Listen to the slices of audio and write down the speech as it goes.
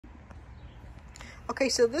Okay,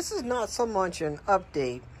 so this is not so much an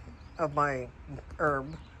update of my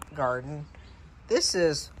herb garden. This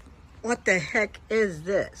is, what the heck is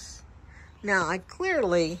this? Now, I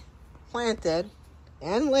clearly planted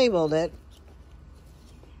and labeled it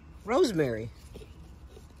rosemary.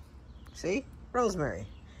 See? Rosemary.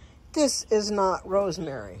 This is not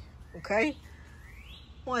rosemary, okay?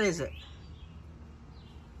 What is it?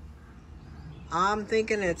 I'm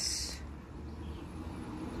thinking it's...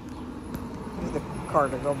 There's the car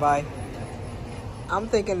to go by. I'm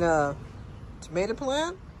thinking a tomato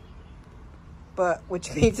plant, but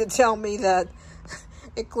which means to tell me that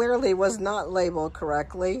it clearly was not labeled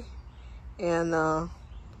correctly. And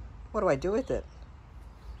what do I do with it?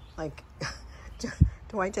 Like,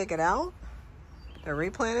 do I take it out or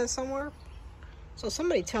replant it somewhere? So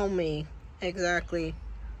somebody tell me exactly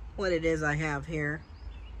what it is I have here.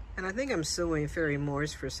 And I think I'm suing Fairy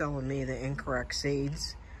Moors for selling me the incorrect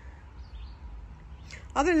seeds.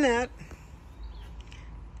 Other than that,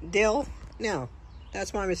 dill, no,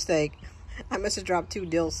 that's my mistake. I must have dropped 2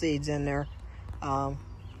 dill seeds in there. I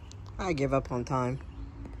give up on time.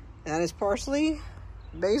 That is parsley,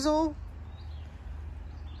 basil,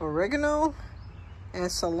 oregano, and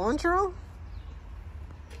cilantro.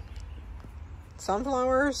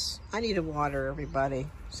 Sunflowers. I need to water, everybody,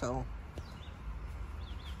 so.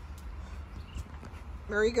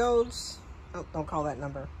 Marigolds. Oh, don't call that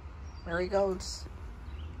number. Marigolds.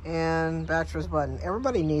 And bachelor's button.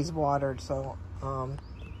 Everybody needs watered, so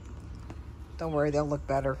don't worry, they'll look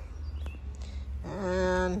better.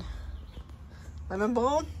 And lemon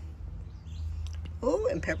balm. Ooh,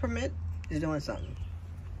 and peppermint is doing something.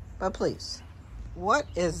 But please, what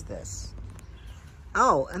is this?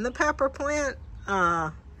 Oh, and the pepper plant.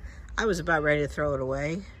 I was about ready to throw it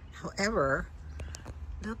away. However,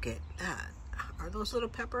 look at that. Are those little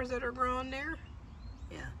peppers that are growing there?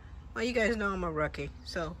 Yeah. Well, you guys know I'm a rookie,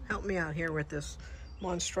 so help me out here with this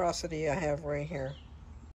monstrosity I have right here.